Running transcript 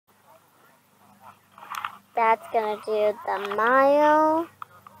Dad's gonna do the mile.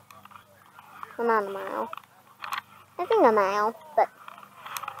 Well, not a mile. I think a mile, but.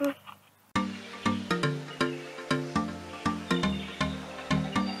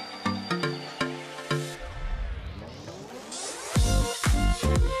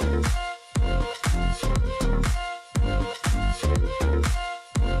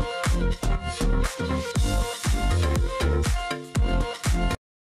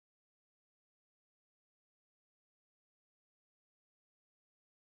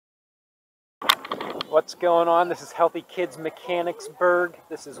 What's going on? This is Healthy Kids Mechanicsburg.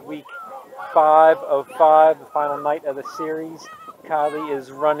 This is week 5 of 5, the final night of the series. Kylie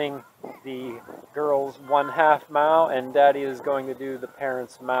is running the girls' 1/2 mile, and Daddy is going to do the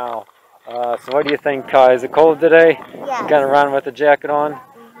parents' mile. So what do you think, Kai? Is it cold today? Yes. You gonna run with the jacket on?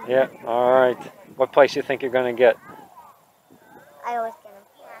 Yeah. All right. What place do you think you're gonna get? I always get them.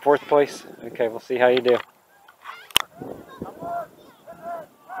 4th place. Okay, we'll see how you do.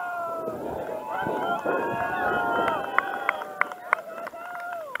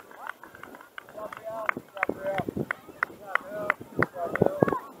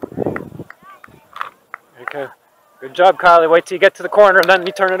 Okay. Good job, Kylie. Wait till you get to the corner, and then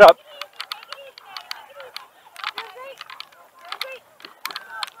you turn it up.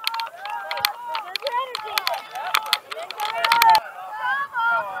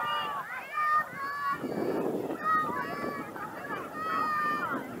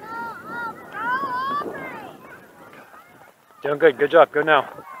 Doing good. Good job. Go now.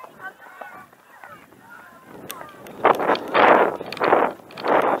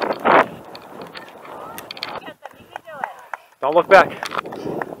 Don't look back.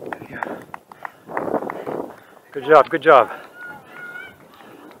 Good job. Good job.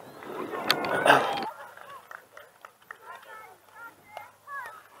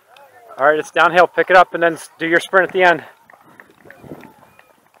 All right, it's downhill. Pick it up and then do your sprint at the end.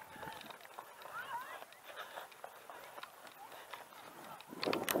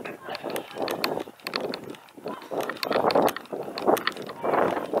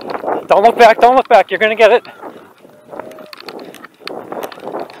 Don't look back. Don't look back. You're going to get it.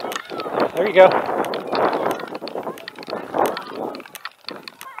 There you go.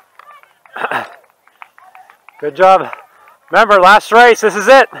 Good job. Remember, last race. This is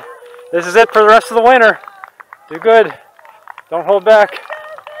it. This is it for the rest of the winter. Do good. Don't hold back.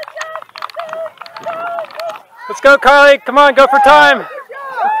 Let's go, Kylie. Come on, go for time.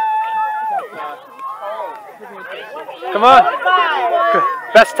 Come on.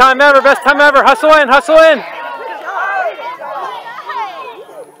 Best time ever. Best time ever. Hustle in. Hustle in.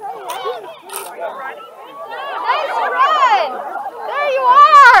 Nice run! There you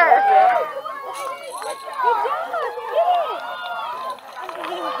are!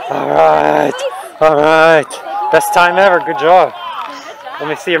 All right. All right. Best time ever. Good job. Let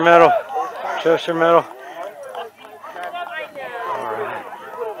me see your medal. Show us your medal. All right.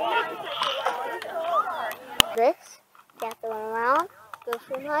 This, you have to run around, go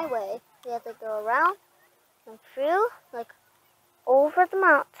through my way. You have to go around and through, like over the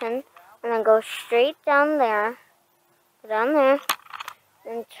mountain, and then go straight down there, then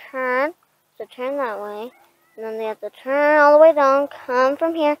turn, so turn that way, and then you have to turn all the way down, come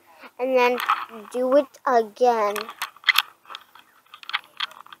from here, and then do it again.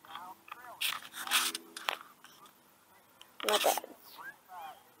 My dad's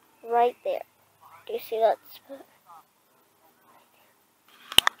right there. Do you see that spot?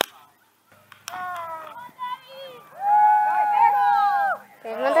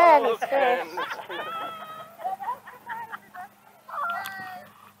 There's my dad, he's first.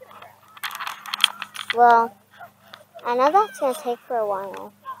 Well, I know that's going to take for a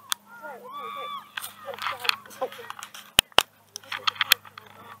while.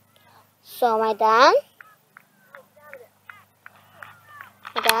 So my dad's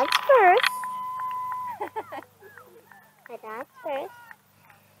first. My dad's first.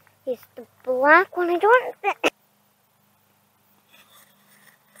 He's the black one. I don't think.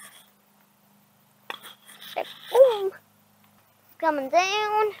 Boom! It's coming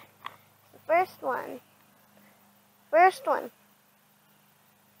down. The first one. First one.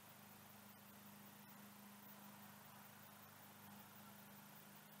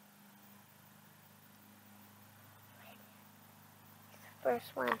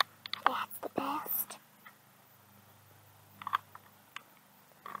 First one. That's the best.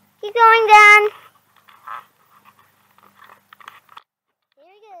 Keep going, Dan.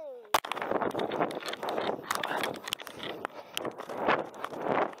 Here he goes.